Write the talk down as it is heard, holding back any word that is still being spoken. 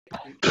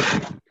Pretty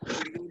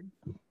good.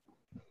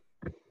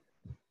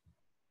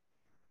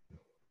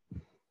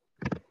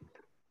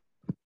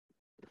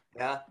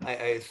 Yeah, I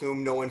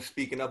assume no one's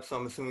speaking up, so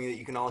I'm assuming that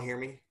you can all hear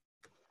me.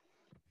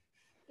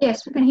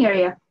 Yes, we can hear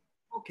you.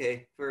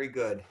 Okay, very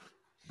good.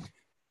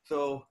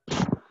 So,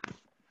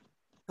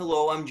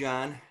 hello, I'm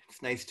John.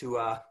 It's nice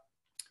to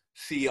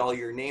see all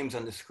your names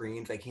on the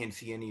screens. I can't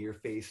see any of your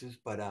faces,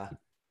 but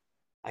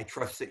I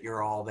trust that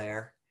you're all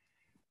there.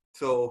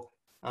 So,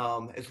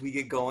 as we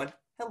get going,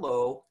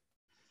 hello.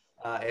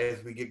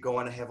 As we get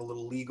going, I have a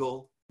little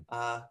legal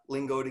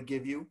lingo to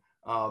give you.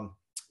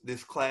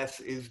 This class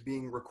is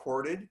being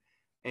recorded,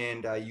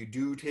 and you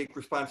do take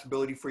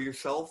responsibility for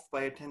yourself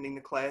by attending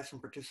the class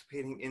and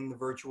participating in the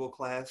virtual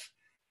class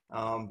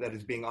that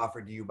is being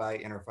offered to you by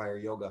Inner Fire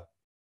Yoga.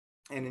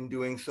 And in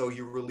doing so,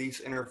 you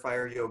release Inner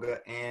Fire Yoga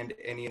and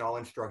any and all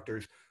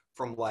instructors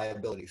from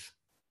liabilities.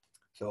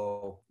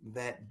 So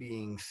that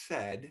being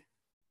said,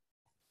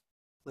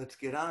 let's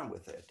get on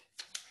with it.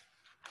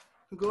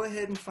 Go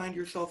ahead and find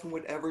yourself in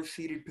whatever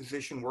seated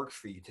position works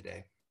for you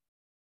today.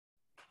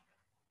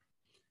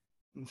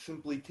 And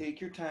simply take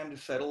your time to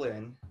settle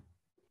in,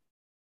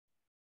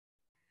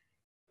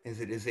 as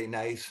it is a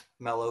nice,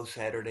 mellow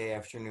Saturday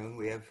afternoon.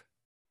 We have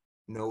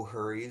no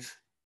hurries.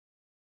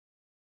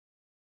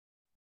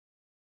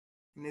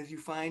 And as you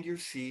find your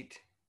seat,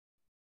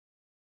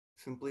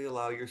 simply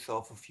allow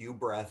yourself a few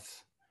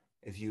breaths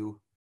as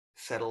you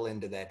settle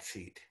into that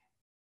seat.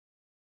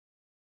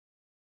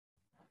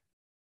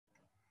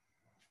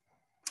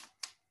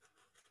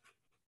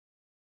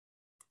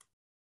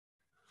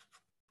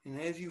 And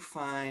as you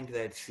find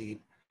that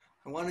seat,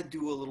 I want to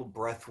do a little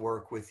breath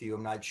work with you.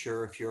 I'm not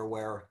sure if you're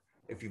aware,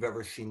 if you've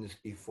ever seen this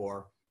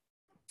before.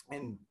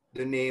 And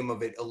the name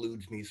of it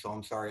eludes me, so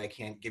I'm sorry I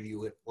can't give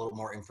you a little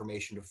more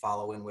information to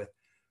follow in with.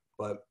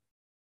 But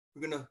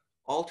we're going to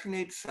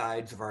alternate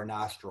sides of our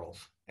nostrils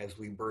as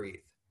we breathe.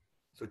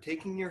 So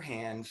taking your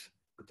hands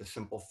with the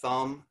simple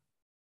thumb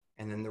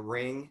and then the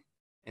ring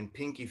and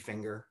pinky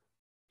finger,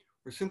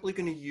 we're simply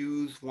going to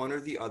use one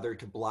or the other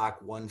to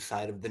block one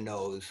side of the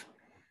nose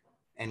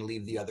and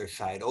leave the other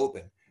side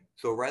open.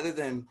 So rather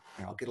than,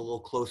 I'll get a little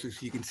closer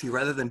so you can see,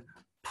 rather than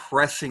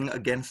pressing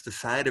against the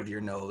side of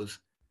your nose,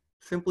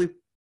 simply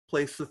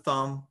place the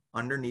thumb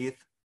underneath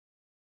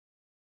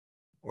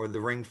or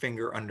the ring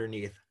finger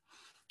underneath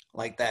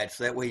like that.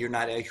 So that way you're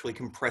not actually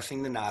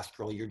compressing the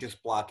nostril, you're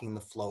just blocking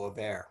the flow of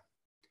air.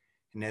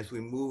 And as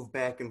we move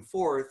back and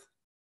forth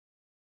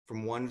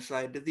from one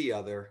side to the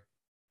other,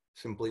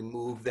 simply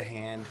move the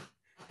hand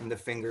and the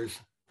fingers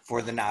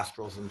for the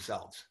nostrils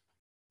themselves.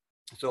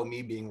 So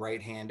me being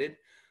right-handed,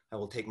 I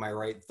will take my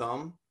right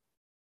thumb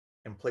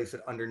and place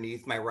it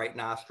underneath my right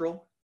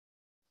nostril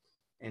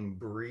and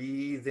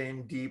breathe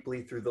in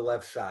deeply through the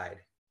left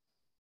side.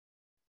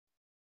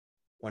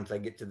 Once I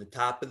get to the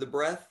top of the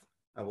breath,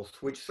 I will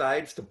switch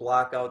sides to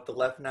block out the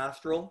left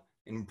nostril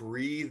and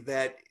breathe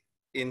that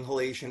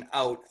inhalation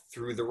out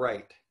through the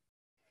right.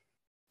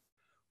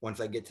 Once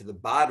I get to the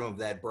bottom of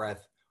that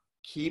breath,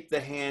 keep the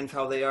hands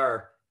how they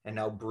are and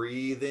now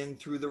breathe in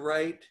through the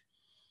right,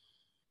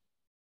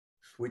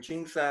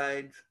 switching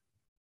sides,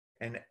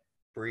 and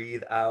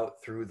breathe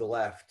out through the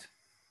left.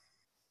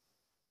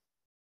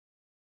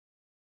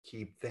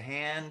 Keep the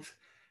hands,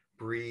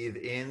 breathe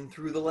in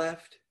through the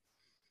left,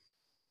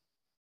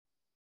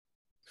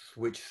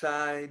 switch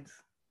sides,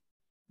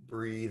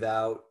 breathe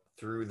out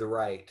through the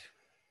right.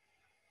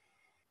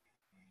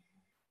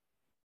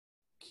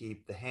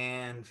 Keep the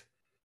hands,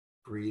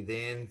 breathe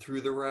in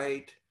through the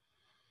right,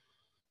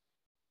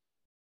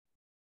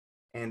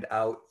 and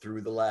out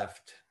through the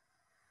left.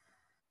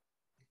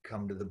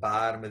 Come to the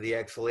bottom of the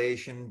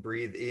exhalation,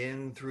 breathe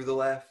in through the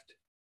left,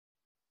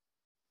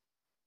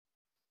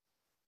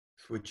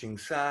 switching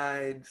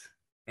sides,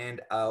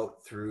 and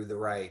out through the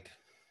right.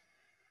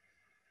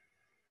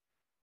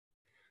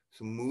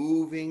 So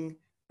moving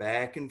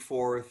back and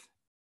forth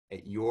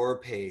at your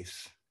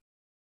pace,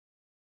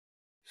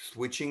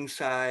 switching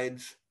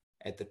sides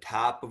at the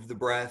top of the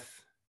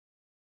breath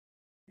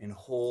and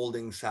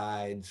holding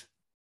sides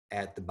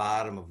at the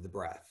bottom of the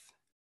breath.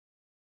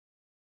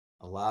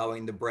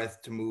 Allowing the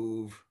breath to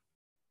move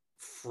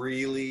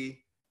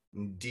freely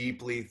and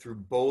deeply through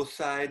both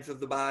sides of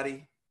the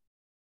body.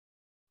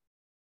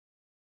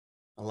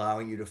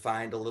 Allowing you to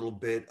find a little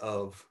bit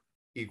of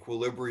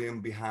equilibrium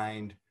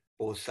behind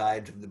both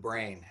sides of the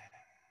brain.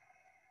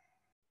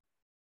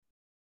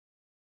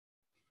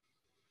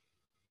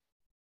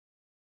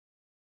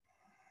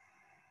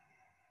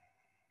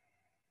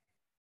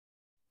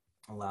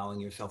 Allowing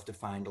yourself to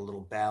find a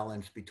little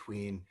balance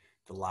between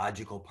the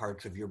logical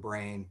parts of your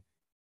brain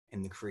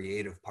and the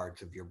creative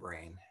parts of your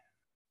brain.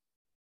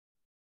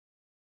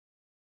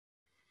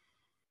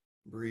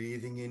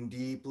 Breathing in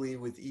deeply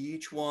with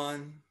each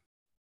one,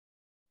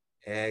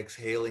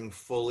 exhaling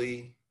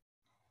fully,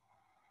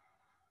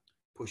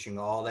 pushing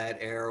all that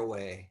air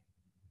away,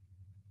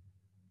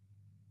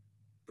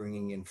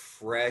 bringing in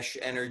fresh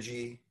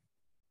energy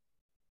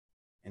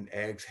and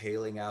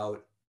exhaling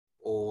out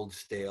old,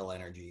 stale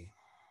energy.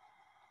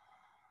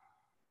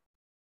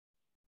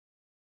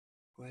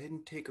 Go ahead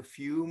and take a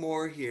few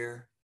more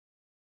here.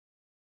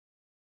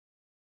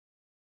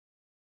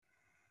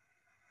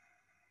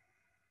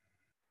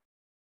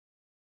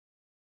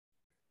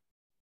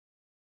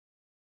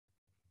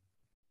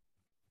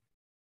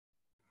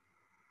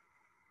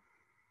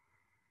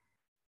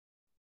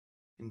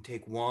 And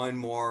take one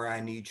more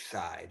on each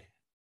side.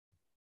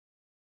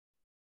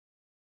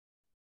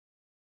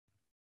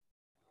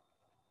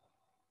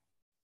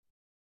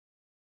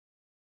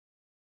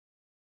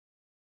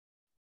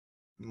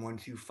 And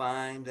once you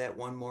find that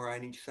one more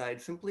on each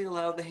side, simply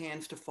allow the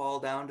hands to fall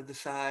down to the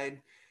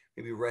side,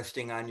 maybe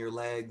resting on your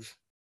legs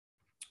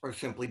or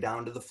simply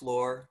down to the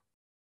floor.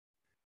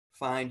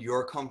 Find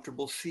your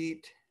comfortable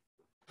seat.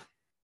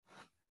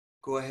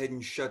 Go ahead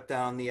and shut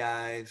down the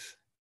eyes,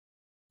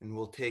 and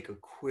we'll take a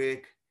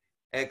quick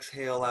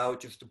exhale out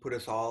just to put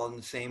us all on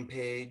the same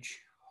page.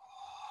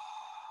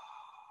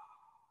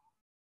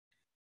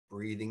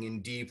 Breathing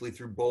in deeply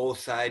through both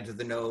sides of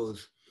the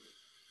nose.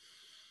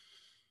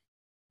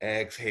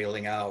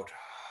 Exhaling out.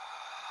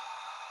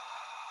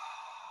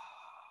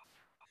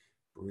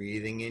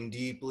 Breathing in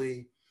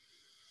deeply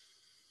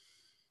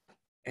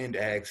and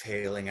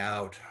exhaling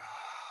out.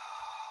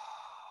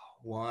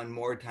 One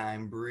more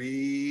time.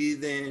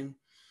 Breathe in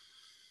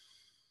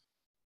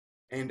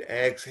and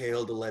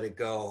exhale to let it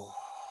go.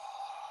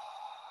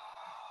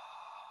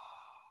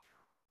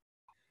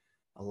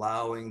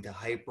 Allowing to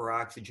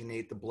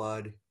hyperoxygenate the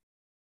blood,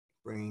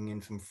 bringing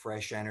in some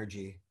fresh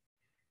energy.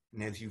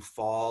 And as you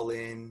fall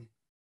in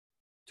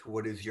to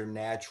what is your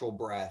natural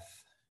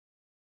breath,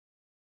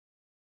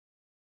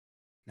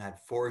 not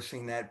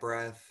forcing that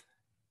breath,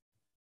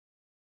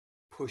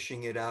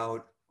 pushing it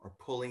out, or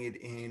pulling it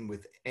in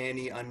with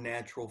any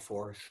unnatural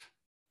force.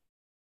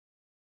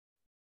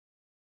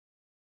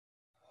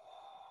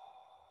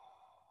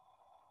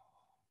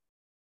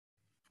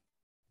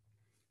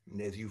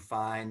 And as you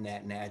find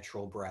that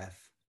natural breath,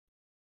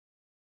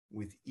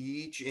 with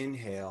each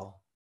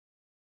inhale,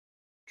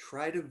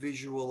 try to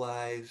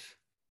visualize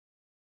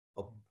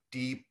a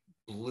deep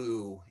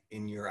blue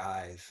in your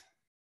eyes,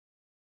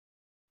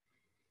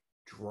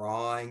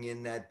 drawing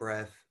in that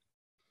breath,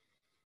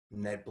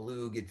 and that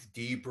blue gets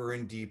deeper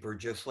and deeper,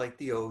 just like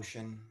the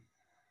ocean.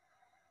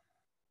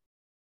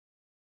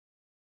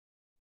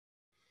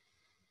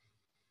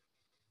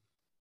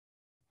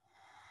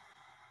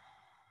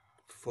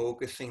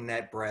 Focusing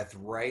that breath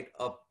right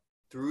up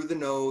through the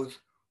nose,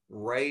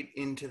 right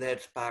into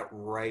that spot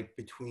right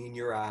between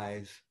your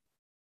eyes.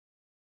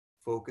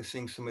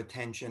 Focusing some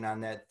attention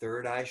on that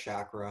third eye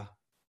chakra,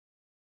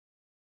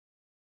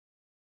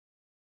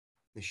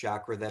 the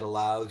chakra that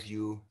allows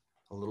you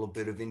a little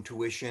bit of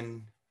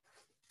intuition,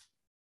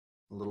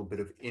 a little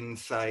bit of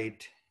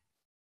insight,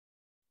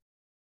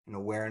 and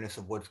awareness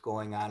of what's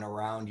going on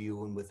around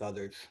you and with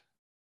others.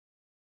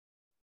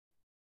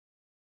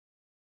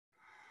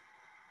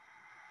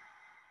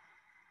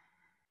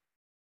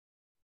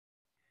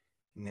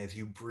 And as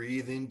you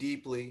breathe in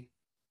deeply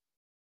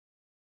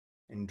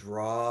and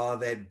draw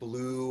that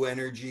blue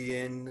energy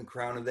in, the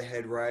crown of the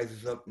head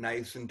rises up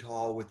nice and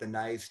tall with a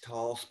nice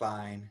tall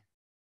spine.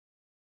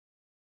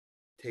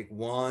 Take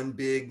one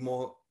big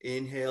more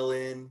inhale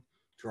in,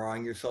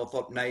 drawing yourself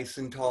up nice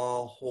and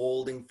tall,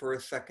 holding for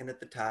a second at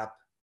the top,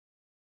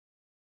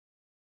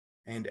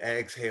 and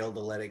exhale to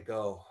let it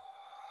go.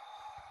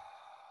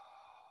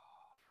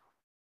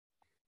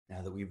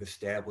 Now that we've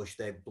established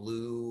that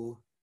blue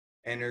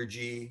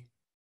energy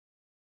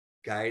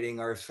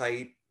guiding our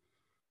sight,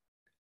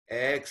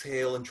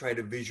 exhale and try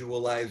to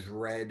visualize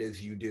red as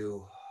you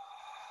do.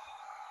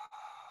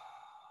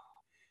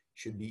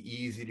 Should be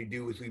easy to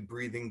do as we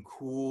breathe in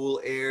cool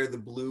air, the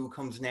blue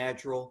comes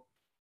natural.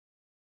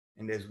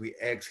 And as we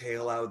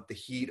exhale out the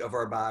heat of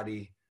our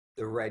body,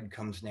 the red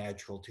comes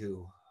natural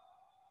too.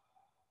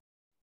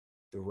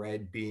 The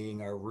red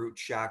being our root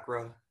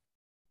chakra,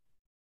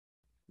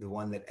 the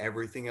one that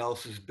everything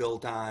else is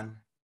built on.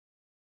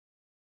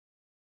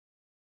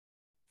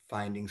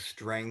 Finding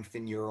strength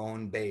in your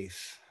own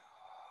base.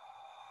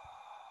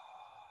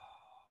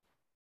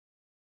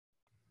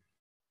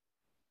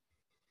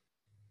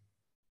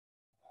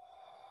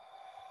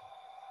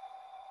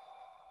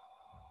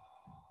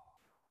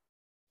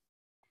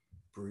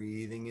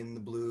 Breathing in the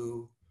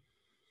blue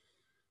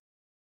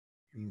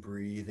and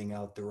breathing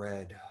out the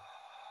red.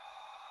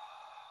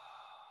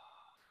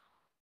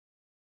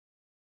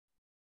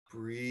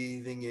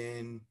 Breathing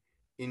in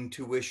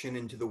intuition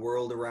into the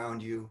world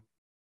around you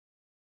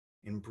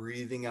and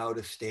breathing out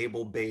a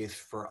stable base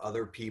for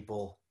other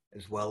people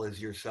as well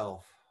as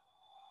yourself.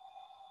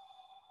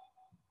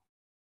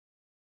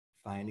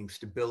 Finding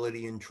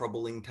stability in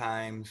troubling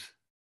times,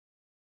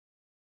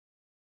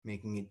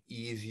 making it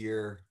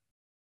easier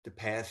to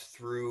pass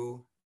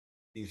through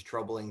these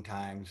troubling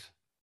times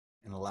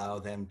and allow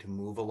them to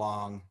move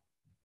along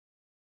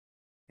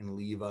and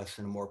leave us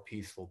in a more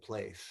peaceful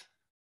place.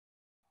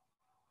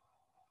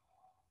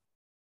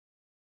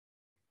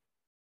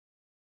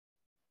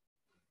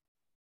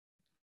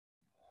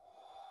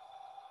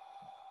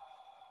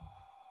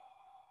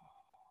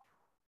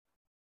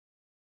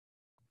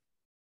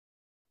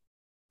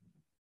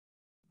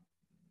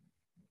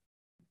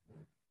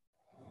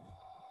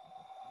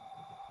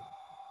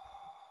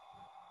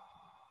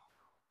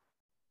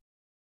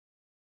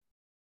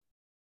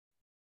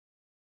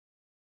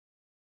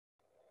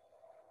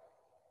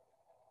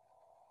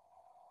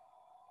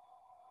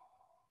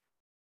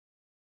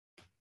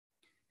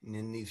 And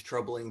in these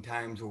troubling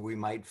times where we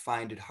might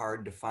find it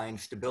hard to find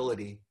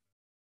stability,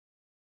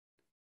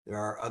 there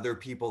are other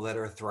people that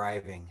are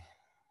thriving.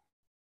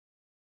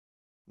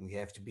 We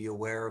have to be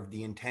aware of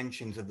the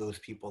intentions of those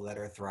people that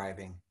are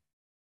thriving.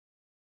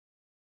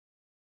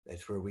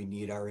 That's where we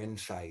need our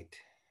insight.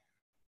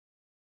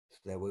 So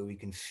that way we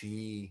can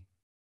see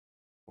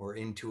or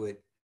intuit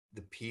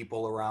the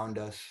people around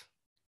us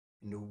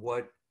and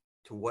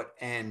to what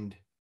end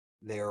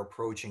they are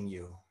approaching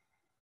you.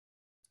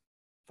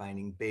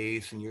 Finding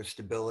base in your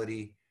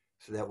stability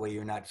so that way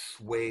you're not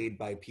swayed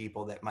by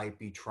people that might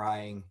be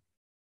trying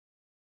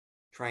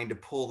to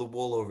pull the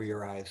wool over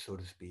your eyes, so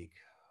to speak.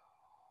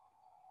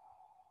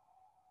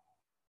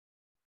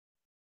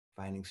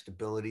 Finding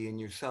stability in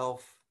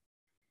yourself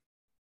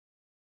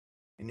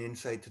and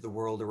insight to the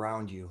world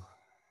around you,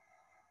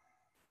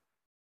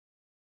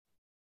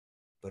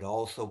 but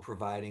also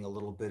providing a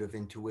little bit of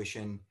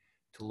intuition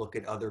to look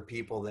at other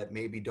people that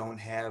maybe don't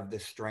have the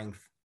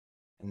strength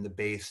and the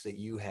base that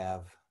you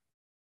have,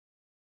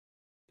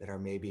 that are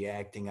maybe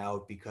acting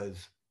out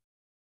because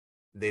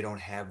they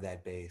don't have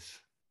that base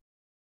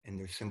and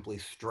they're simply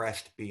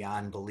stressed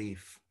beyond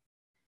belief.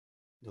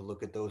 To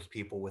look at those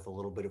people with a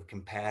little bit of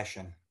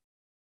compassion.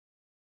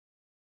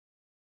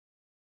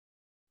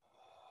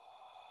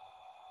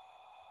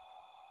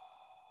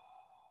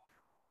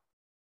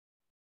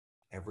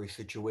 Every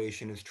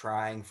situation is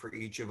trying for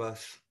each of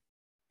us.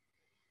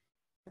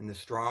 And the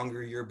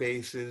stronger your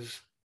base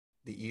is,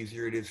 the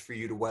easier it is for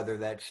you to weather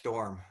that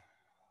storm.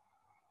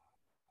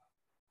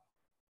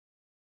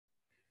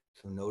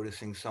 So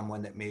noticing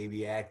someone that may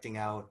be acting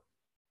out,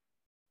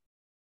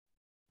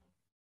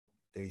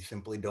 they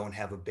simply don't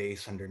have a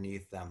base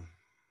underneath them.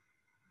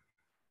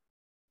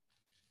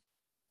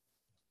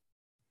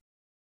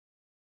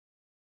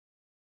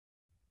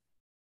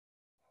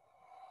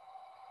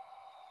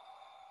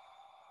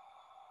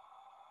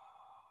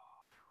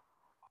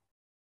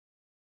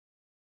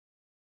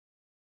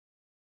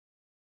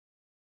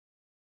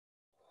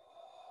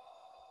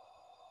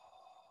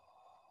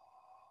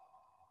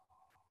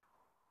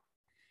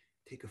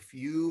 Take a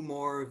few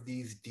more of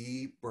these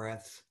deep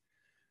breaths,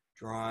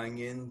 drawing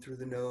in through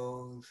the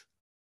nose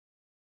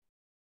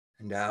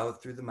and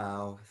out through the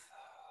mouth.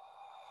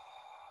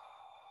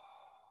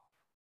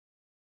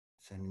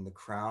 Sending the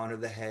crown of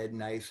the head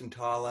nice and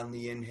tall on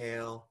the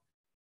inhale,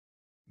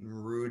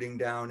 and rooting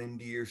down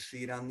into your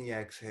seat on the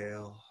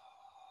exhale.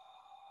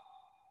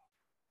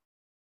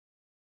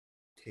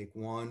 Take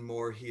one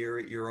more here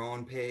at your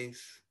own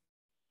pace.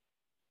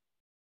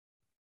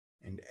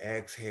 And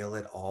exhale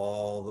it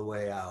all the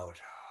way out.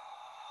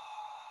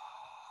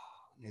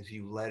 And as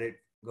you let it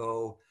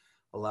go,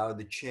 allow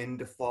the chin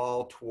to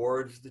fall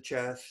towards the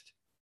chest.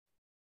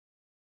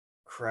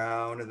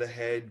 Crown of the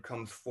head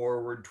comes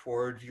forward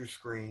towards your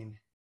screen.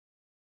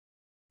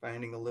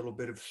 Finding a little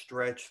bit of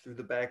stretch through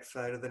the back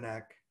side of the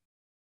neck.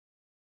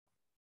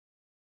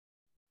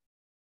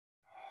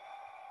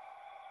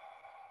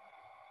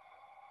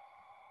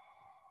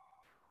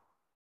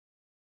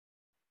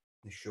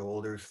 The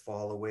shoulders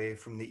fall away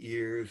from the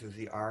ears as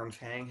the arms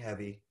hang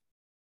heavy.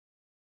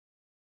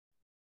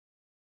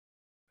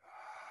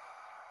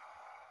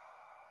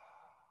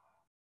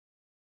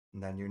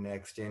 And on your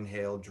next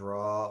inhale,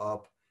 draw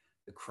up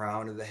the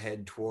crown of the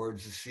head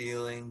towards the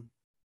ceiling,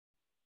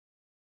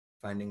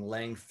 finding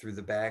length through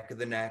the back of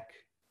the neck.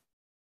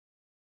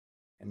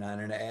 And on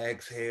an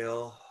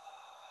exhale,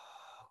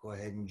 go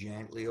ahead and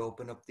gently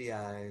open up the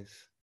eyes,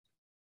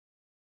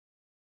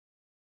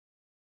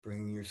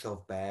 bringing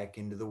yourself back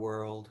into the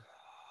world.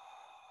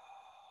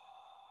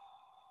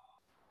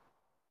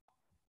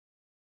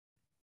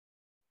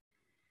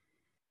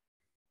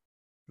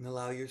 And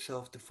allow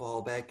yourself to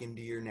fall back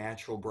into your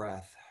natural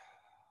breath.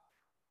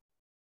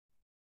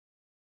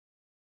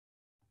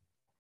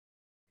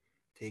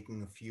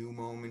 Taking a few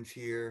moments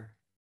here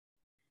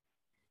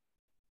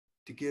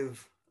to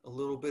give a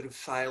little bit of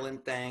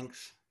silent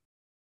thanks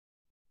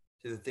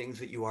to the things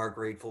that you are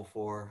grateful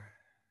for.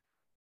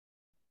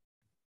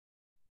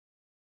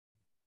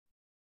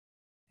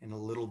 And a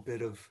little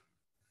bit of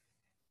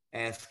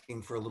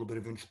asking for a little bit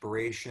of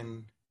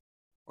inspiration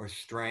or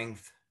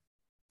strength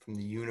from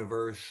the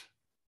universe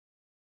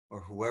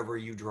or whoever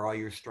you draw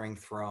your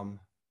strength from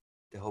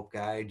to help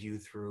guide you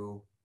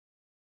through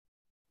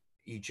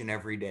each and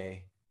every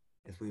day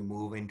as we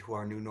move into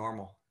our new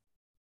normal.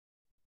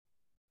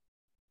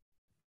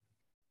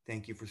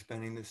 Thank you for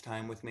spending this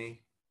time with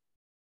me,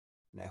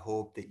 and I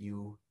hope that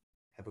you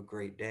have a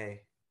great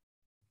day.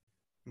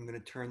 I'm going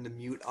to turn the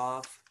mute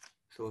off,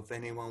 so if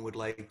anyone would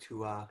like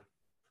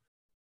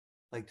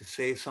to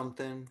say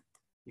something,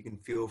 you can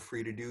feel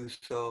free to do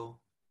so.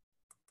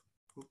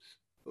 Oops.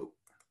 Oh.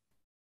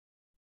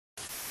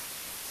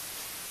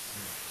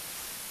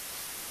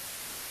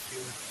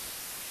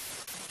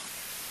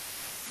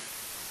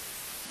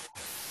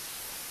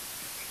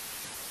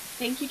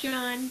 Thank you,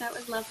 John. That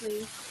was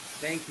lovely.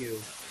 Thank you.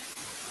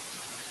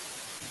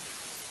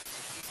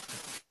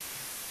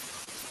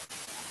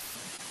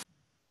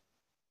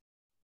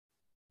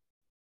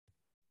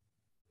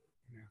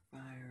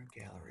 Fire,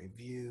 gallery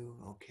view.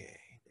 Okay,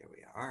 there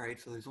we are. All right,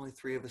 so there's only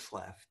 3 of us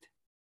left.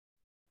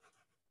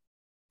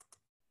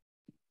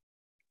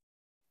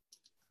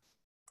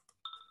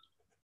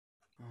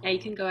 Yeah, you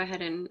can go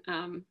ahead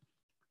and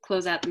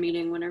close out the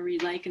meeting whenever you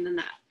like, and then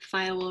that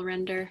file will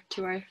render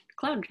to our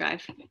cloud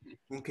drive.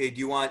 Okay, do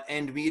you want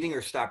end meeting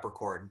or stop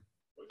record?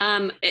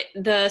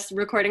 The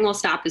recording will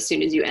stop as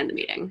soon as you end the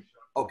meeting.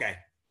 Okay,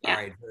 Yeah. all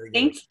right, very good.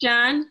 Thanks,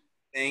 John.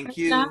 Thank Good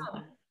you. job.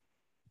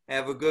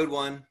 Have a good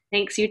one.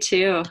 Thanks, you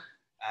too.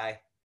 Bye.